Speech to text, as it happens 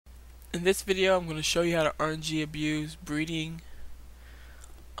In this video, I'm going to show you how to RNG abuse breeding.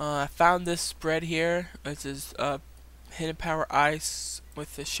 I found this spread here. This is Hidden Power Ice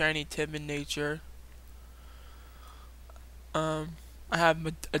with the shiny timid nature. I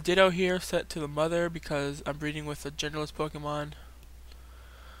have a Ditto here set to the mother because I'm breeding with a genderless Pokemon.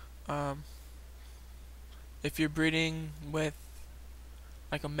 If you're breeding with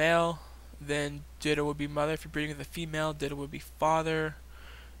like a male, then Ditto would be mother. If you're breeding with a female, Ditto would be father.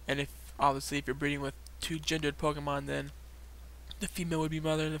 And obviously if you're breeding with two gendered Pokemon, then the female would be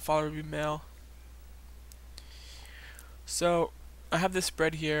mother and the father would be male. So I have this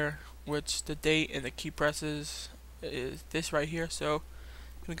spread here, which the date and the key presses is this right here. So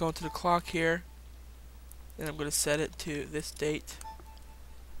I'm going to go into the clock here, and I'm going to set it to this date,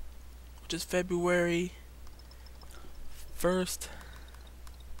 which is February 1st,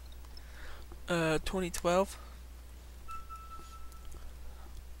 2012.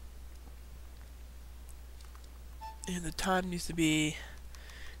 And the time needs to be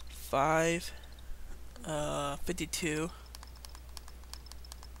 5:52.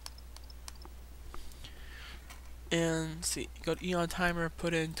 And see, go to Eon timer,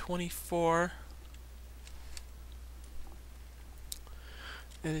 put in 24.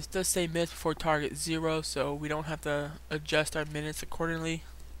 And it does say minutes before target 0, so we don't have to adjust our minutes accordingly.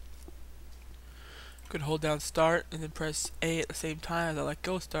 Could hold down start and then press A at the same time as I let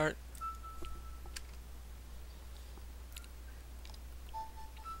go start.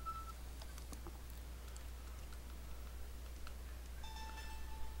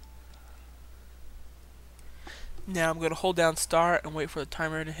 Now I'm going to hold down start and wait for the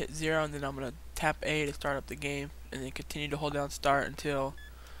timer to hit 0, and then I'm going to tap A to start up the game, and then continue to hold down start until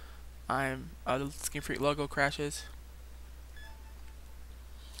the Skin Freak logo crashes.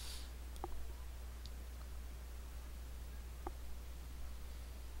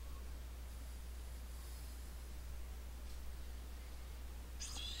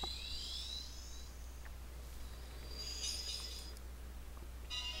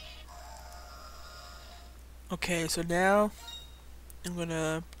 Okay, so now I'm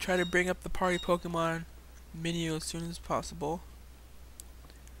gonna try to bring up the party Pokemon menu as soon as possible.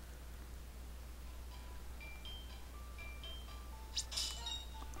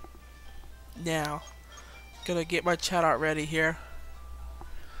 Now, gonna get my chat out ready here,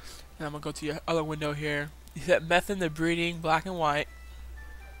 and I'm gonna go to your other window here. You set method to breeding black and white.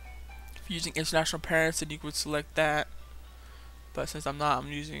 If you're using international parents, then you would select that. But since I'm not, I'm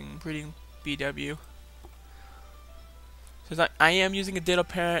using breeding BW. Since I am using a Ditto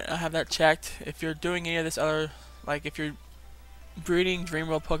parent, I have that checked. If you're doing any of this other, like if you're breeding Dream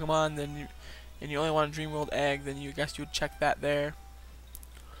World Pokemon, then you only want a Dream World egg, then you guess you would check that there.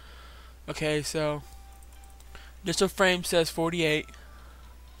 Okay, so initial frame says 48,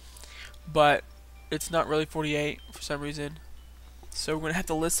 but it's not really 48 for some reason. So we're gonna have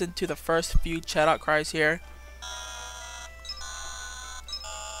to listen to the first few chat out cries here.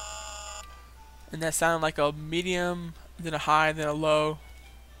 And that sounded like a medium, then a high, then a low.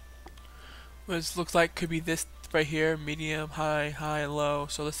 Which looks like could be this right here, medium, high, high, and low.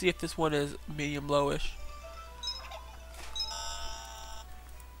 So let's see if this one is medium lowish.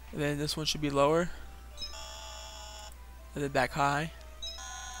 And then this one should be lower. And then back high.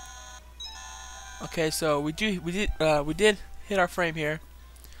 Okay, so we did hit our frame here.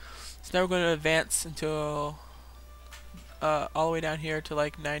 So now we're going to advance until all the way down here to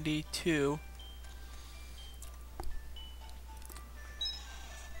like 92.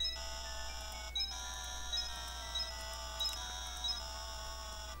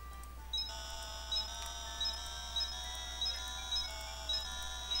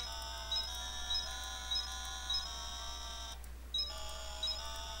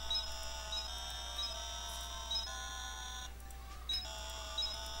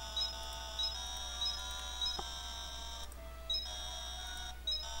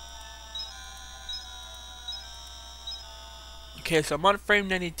 Okay, so I'm on frame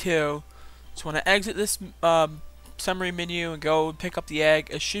 92. So when I exit this summary menu and go pick up the egg,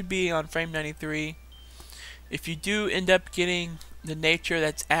 it should be on frame 93. If you do end up getting the nature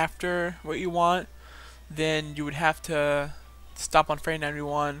that's after what you want, then you would have to stop on frame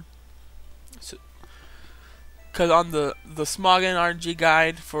 91. Because on the Smoggin RNG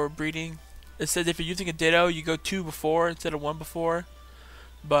guide for breeding, it says if you're using a Ditto, you go 2 before instead of 1 before.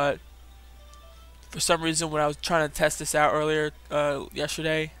 But for some reason, when I was trying to test this out earlier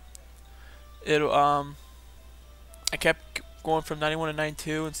yesterday, I kept going from 91 to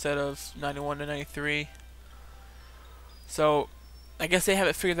 92 instead of 91 to 93. So I guess they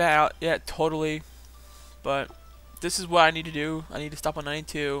haven't figured that out yet totally, but this is what I need to do. I need to stop on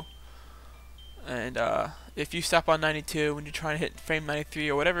 92, And if you stop on 92 when you're trying to hit frame 93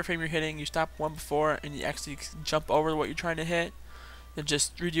 or whatever frame you're hitting, you stop one before and you actually jump over what you're trying to hit, then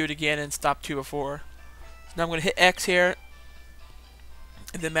just redo it again and stop two before. So now I'm going to hit X here,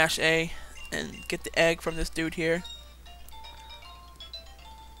 and then mash A, and get the egg from this dude here.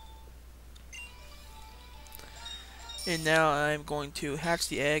 And now I'm going to hatch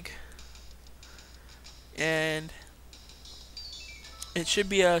the egg, and it should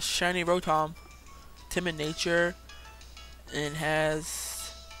be a shiny Rotom, timid nature, and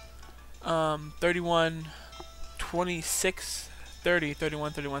has 31, 26, 30,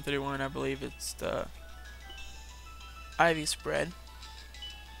 31, 31, 31. I believe it's the Ivy spread.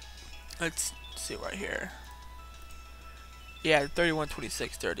 Let's see right here. Yeah, 31,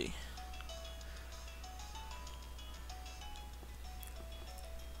 26, 30.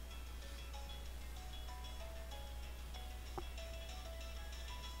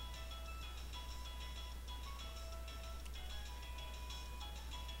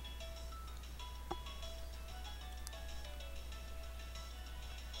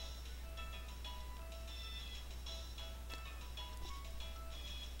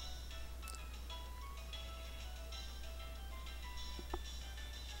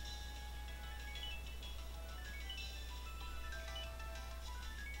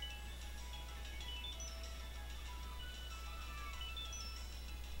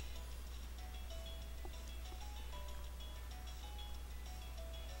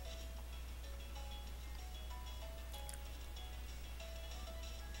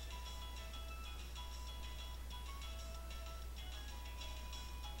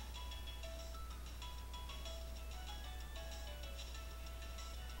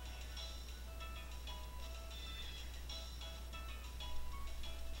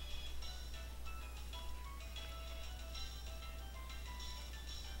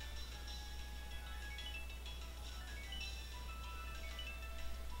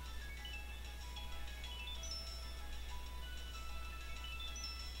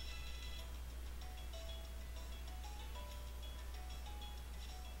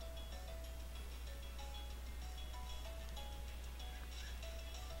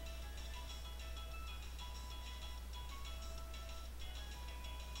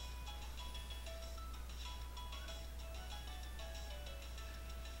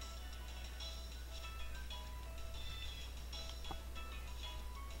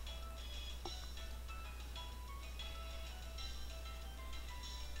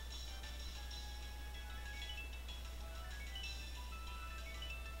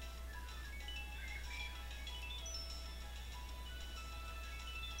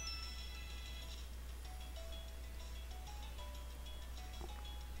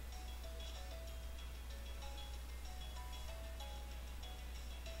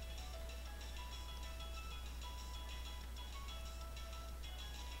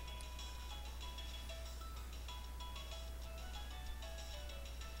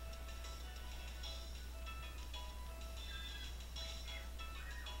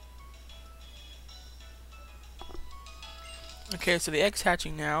 Okay, so the egg's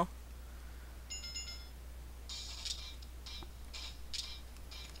hatching now.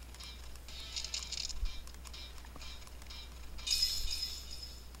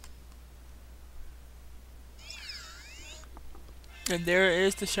 And there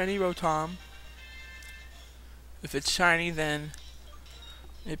is the shiny Rotom. If it's shiny, then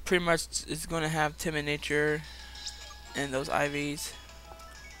it pretty much is going to have timid nature and those IVs.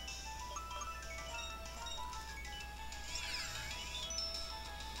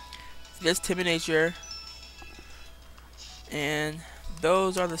 That's timid nature, and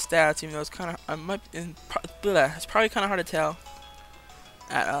those are the stats. Even though it's kind of, it's probably kind of hard to tell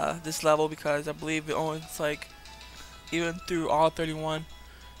at this level, because I believe it only, it's like, even through all 31,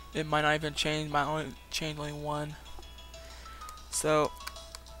 it might not even change. Might only change only one. So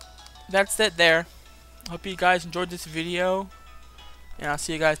that's it there. Hope you guys enjoyed this video, and I'll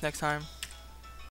see you guys next time.